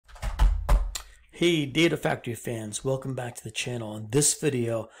Hey Data Factory fans, welcome back to the channel. In this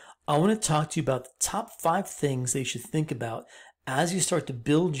video, I want to talk to you about the top 5 things that you should think about as you start to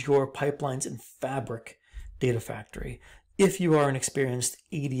build your pipelines in Fabric Data Factory if you are an experienced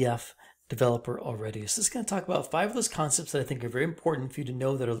ADF developer already. So this is going to talk about 5 of those concepts that I think are very important for you to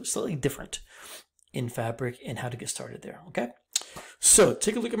know that are slightly different in Fabric and how to get started there, okay? So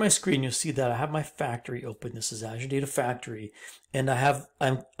take a look at my screen. You'll see that I have my factory open. This is Azure Data Factory, and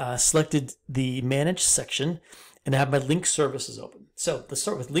I'm selected the Manage section, and I have my link services open. So let's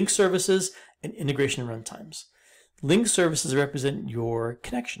start with link services and integration runtimes. Link services represent your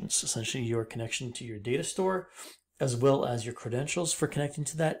connections, essentially your connection to your data store, as well as your credentials for connecting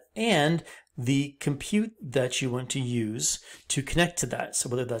to that, and the compute that you want to use to connect to that. So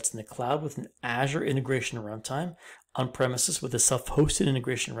whether that's in the cloud with an Azure integration runtime, on premises with a self-hosted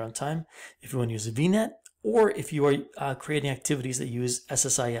integration runtime, if you want to use a VNet, or if you are creating activities that use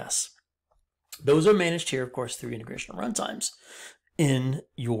SSIS. Those are managed here, of course, through integration runtimes in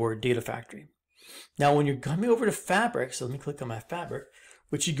your data factory. Now, when you're coming over to Fabric, so let me click on my Fabric,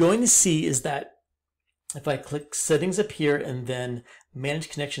 what you're going to see is that if I click settings up here and then manage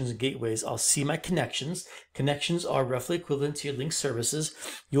connections and gateways, I'll see my connections. Connections are roughly equivalent to your link services.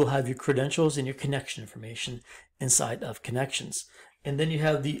 You'll have your credentials and your connection information inside of connections. And then you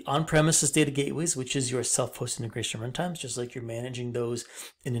have the on-premises data gateways, which is your self-hosted integration runtimes, just like you're managing those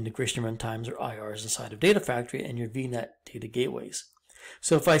in integration runtimes or IRs inside of Data Factory, and your VNet data gateways.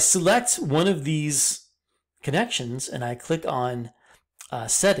 So if I select one of these connections and I click on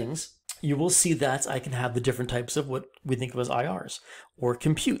settings, you will see that I can have the different types of what we think of as IRs or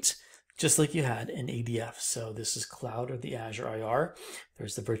compute, just like you had in ADF. So this is cloud or the Azure IR.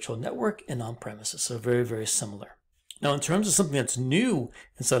 There's the virtual network and on-premises. So very, very similar. Now, in terms of something that's new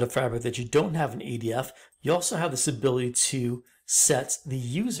inside of Fabric that you don't have in ADF, you also have this ability to set the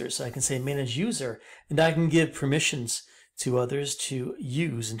user. So I can say manage user, and I can give permissions to others to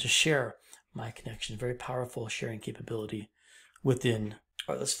use and to share my connection. Very powerful sharing capability within.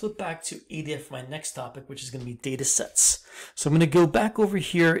 All right, let's flip back to ADF for my next topic, which is going to be data sets. So I'm going to go back over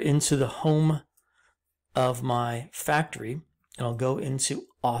here into the home of my factory, and I'll go into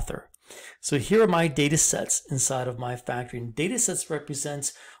author. So here are my data sets inside of my factory. And data sets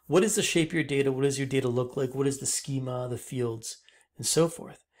represents what is the shape of your data, what does your data look like, what is the schema, the fields, and so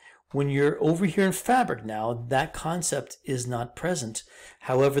forth. When you're over here in Fabric now, that concept is not present.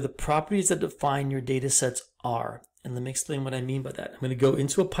 However, the properties that define your data sets are. And let me explain what I mean by that. I'm going to go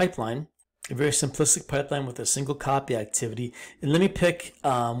into a pipeline, a very simplistic pipeline with a single copy activity. And let me pick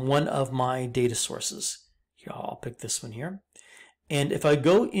one of my data sources. Here, I'll pick this one here. And if I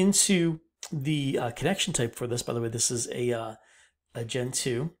go into the connection type for this, by the way, this is a Gen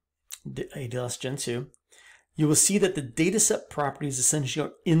 2, ADLS Gen 2, you will see that the data set properties essentially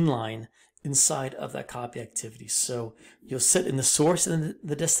are inline inside of that copy activity. So you'll set in the source and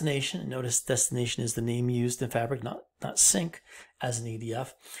the destination. And notice destination is the name used in Fabric, not sync as an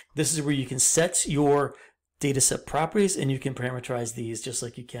ADF. This is where you can set your data set properties, and you can parameterize these just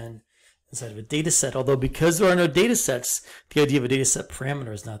like you can inside of a data set. Although because there are no data sets, the idea of a data set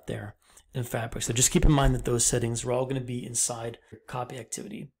parameter is not there in Fabric. So just keep in mind that those settings are all going to be inside your copy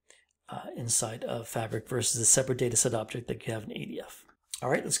activity inside of Fabric versus a separate data set object that you have in ADF. All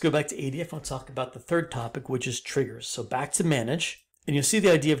right, let's go back to ADF. I'll talk about the third topic, which is triggers. So back to manage, and you'll see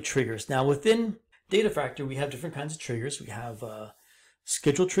the idea of triggers. Now within Data Factory, we have different kinds of triggers. We have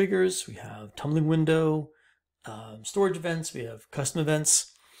schedule triggers, we have tumbling window, storage events, we have custom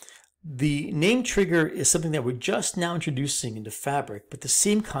events. The name trigger is something that we're just now introducing into Fabric, but the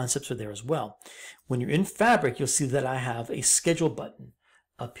same concepts are there as well. When you're in Fabric, you'll see that I have a schedule button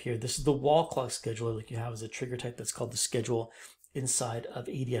up here. This is the wall clock scheduler like you have as a trigger type that's called the schedule inside of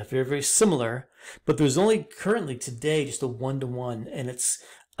ADF. Very, very similar, but there's only currently today just a one-to-one, and it's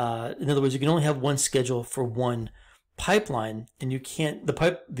in other words, you can only have one schedule for one pipeline, and you can't,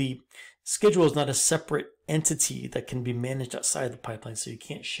 the schedule is not a separate entity that can be managed outside of the pipeline, so you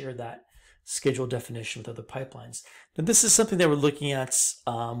can't share that schedule definition with other pipelines. Now this is something that we're looking at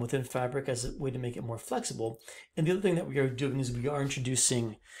within Fabric as a way to make it more flexible. And the other thing that we are doing is we are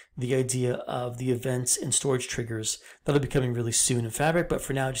introducing the idea of the events and storage triggers that'll be coming really soon in Fabric. But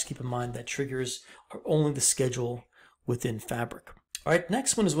for now, just keep in mind that triggers are only the schedule within Fabric. All right,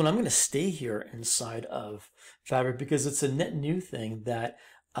 next one is when I'm going to stay here inside of Fabric because it's a net new thing that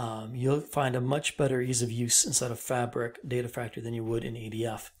you'll find a much better ease of use inside of Fabric Data Factory than you would in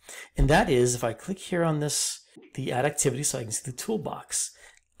ADF. And that is, if I click here on this, the add activity, so I can see the toolbox,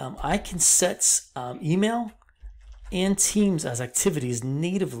 I can set email and Teams as activities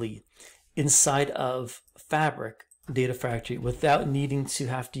natively inside of Fabric Data Factory without needing to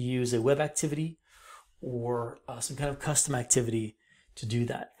have to use a web activity or some kind of custom activity to do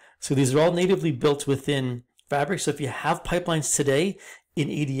that. So these are all natively built within Fabric. So if you have pipelines today in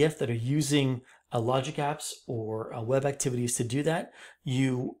ADF that are using logic apps or web activities to do that,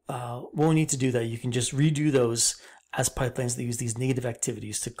 you won't need to do that. You can just redo those as pipelines that use these native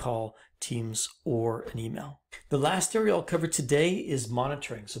activities to call Teams or an email. The last area I'll cover today is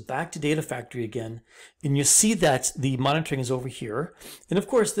monitoring. So back to Data Factory again, and you see that the monitoring is over here. And of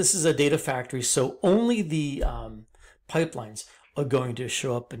course, this is a Data Factory, so only the pipelines are going to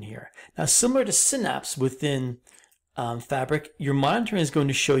show up in here. Now, similar to Synapse within Fabric, your monitoring is going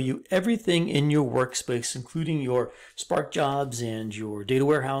to show you everything in your workspace, including your Spark jobs and your data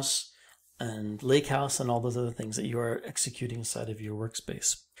warehouse and Lakehouse and all those other things that you are executing inside of your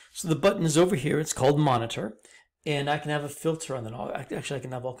workspace. So the button is over here. It's called Monitor, and I can have a filter on it. Actually, I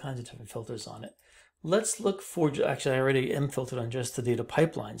can have all kinds of different filters on it. Let's look for, actually, I already am filtered on just the data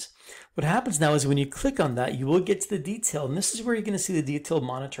pipelines. What happens now is when you click on that, you will get to the detail, and this is where you're going to see the detailed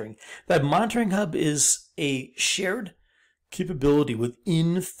monitoring. That monitoring hub is a shared capability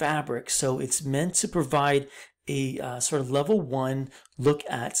within Fabric, so it's meant to provide a sort of level 1 look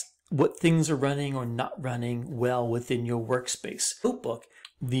at what things are running or not running well within your workspace. Notebook,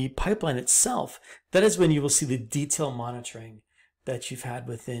 the pipeline itself, that is when you will see the detail monitoring that you've had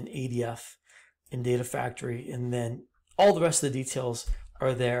within ADF in Data Factory, and then all the rest of the details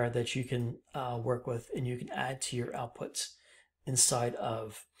are there that you can work with and you can add to your outputs inside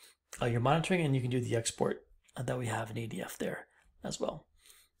of your monitoring, and you can do the export that we have in ADF there as well.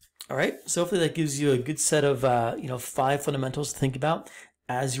 All right, so hopefully that gives you a good set of 5 fundamentals to think about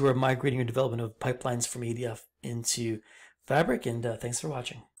as you are migrating your development of pipelines from ADF into Fabric, and thanks for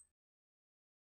watching.